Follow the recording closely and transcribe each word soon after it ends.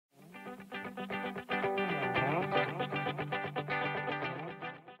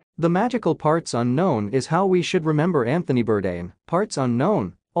The magical parts unknown is how we should remember Anthony Bourdain. Parts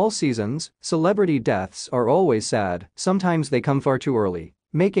unknown. All seasons, celebrity deaths are always sad. Sometimes they come far too early,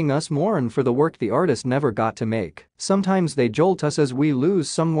 making us mourn for the work the artist never got to make. Sometimes they jolt us as we lose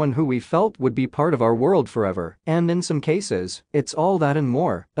someone who we felt would be part of our world forever. And in some cases, it's all that and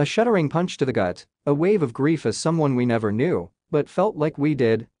more. A shuddering punch to the gut, a wave of grief as someone we never knew, but felt like we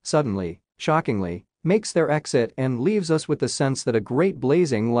did, suddenly, shockingly, makes their exit and leaves us with the sense that a great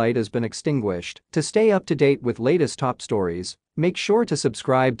blazing light has been extinguished. To stay up to date with latest top stories, make sure to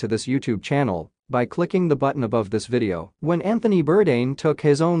subscribe to this YouTube channel by clicking the button above this video. When Anthony Bourdain took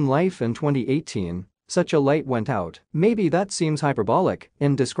his own life in 2018, such a light went out. Maybe that seems hyperbolic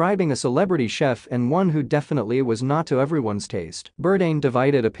in describing a celebrity chef and one who definitely was not to everyone's taste. Bourdain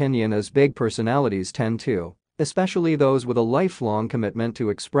divided opinion as big personalities tend to, especially those with a lifelong commitment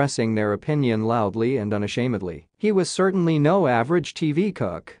to expressing their opinion loudly and unashamedly. He was certainly no average TV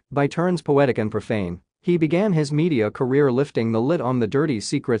cook, by turns poetic and profane. He began his media career lifting the lid on the dirty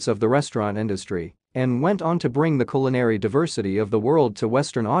secrets of the restaurant industry, and went on to bring the culinary diversity of the world to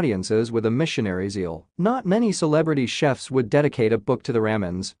Western audiences with a missionary zeal. Not many celebrity chefs would dedicate a book to the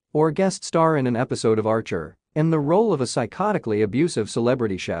ramens, or guest star in an episode of Archer, in the role of a psychotically abusive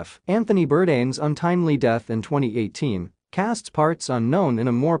celebrity chef. Anthony Bourdain's untimely death in 2018 casts Parts Unknown in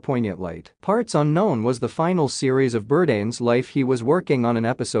a more poignant light. Parts Unknown was the final series of Bourdain's life. He was working on an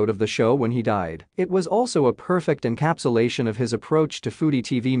episode of the show when he died. It was also a perfect encapsulation of his approach to foodie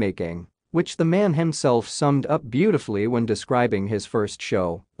TV making, which the man himself summed up beautifully when describing his first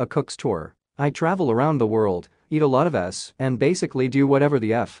show, A Cook's Tour. "I travel around the world, eat a lot of and basically do whatever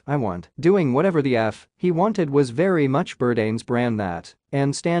the F I want." Doing whatever the F he wanted was very much Bourdain's brand, that,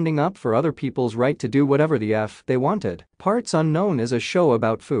 and standing up for other people's right to do whatever the F they wanted. Parts Unknown is a show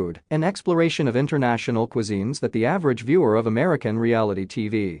about food, an exploration of international cuisines that the average viewer of American reality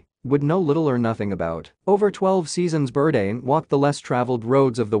TV would know little or nothing about. Over 12 seasons, Bourdain walked the less traveled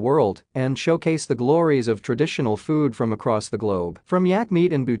roads of the world and showcased the glories of traditional food from across the globe. From yak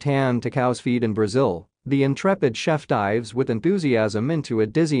meat in Bhutan to cow's feet in Brazil, the intrepid chef dives with enthusiasm into a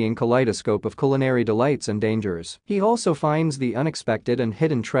dizzying kaleidoscope of culinary delights and dangers. He also finds the unexpected and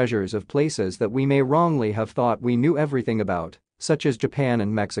hidden treasures of places that we may wrongly have thought we knew everything about, such as Japan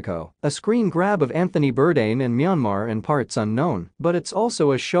and Mexico. A screen grab of Anthony Bourdain in Myanmar in Parts Unknown. But it's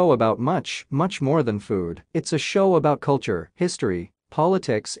also a show about much, much more than food. It's a show about culture, history,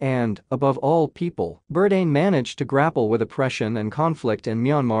 politics and, above all, people. Bourdain managed to grapple with oppression and conflict in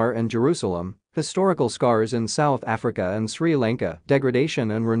Myanmar and Jerusalem, historical scars in South Africa and Sri Lanka,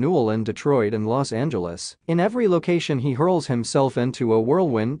 degradation and renewal in Detroit and Los Angeles. In every location he hurls himself into a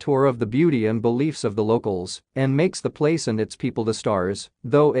whirlwind tour of the beauty and beliefs of the locals, and makes the place and its people the stars,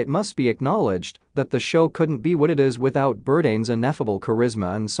 though it must be acknowledged that the show couldn't be what it is without Bourdain's ineffable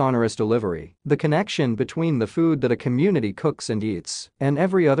charisma and sonorous delivery. The connection between the food that a community cooks and eats, and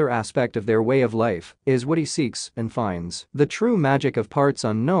every other aspect of their way of life, is what he seeks and finds. The true magic of Parts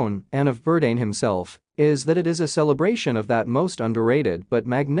Unknown, and of Bourdain himself, is that it is a celebration of that most underrated but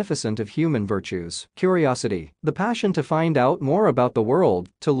magnificent of human virtues: curiosity. The passion to find out more about the world,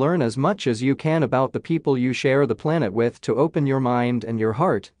 to learn as much as you can about the people you share the planet with, to open your mind and your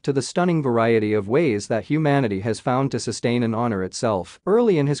heart to the stunning variety of ways that humanity has found to sustain and honor itself.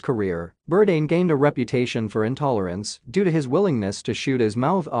 Early in his career, Bourdain gained a reputation for intolerance due to his willingness to shoot his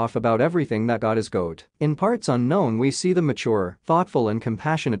mouth off about everything that got his goat. In Parts Unknown we see the mature, thoughtful and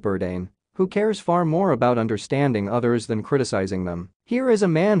compassionate Bourdain, who cares far more about understanding others than criticizing them. Here is a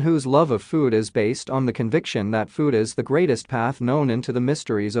man whose love of food is based on the conviction that food is the greatest path known into the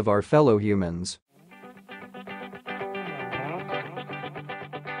mysteries of our fellow humans.